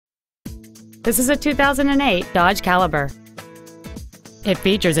This is a 2008 Dodge Caliber. It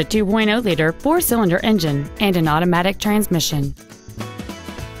features a 2.0-liter four-cylinder engine and an automatic transmission.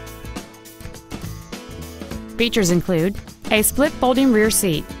 Features include a split folding rear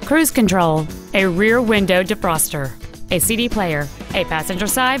seat, cruise control, a rear window defroster, a CD player, a passenger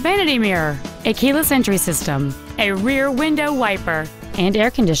side vanity mirror, a keyless entry system, a rear window wiper, and air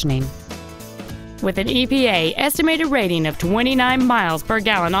conditioning. With an EPA estimated rating of 29 miles per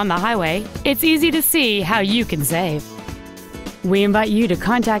gallon on the highway, it's easy to see how you can save. We invite you to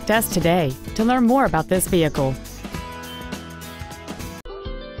contact us today to learn more about this vehicle.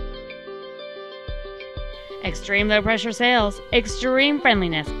 Extreme low pressure sales, extreme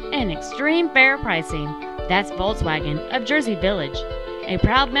friendliness, and extreme fair pricing. That's Volkswagen of Jersey Village, a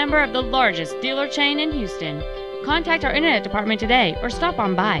proud member of the largest dealer chain in Houston. Contact our internet department today or stop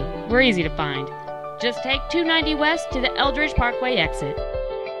on by. We're easy to find. Just take 290 West to the Eldridge Parkway exit.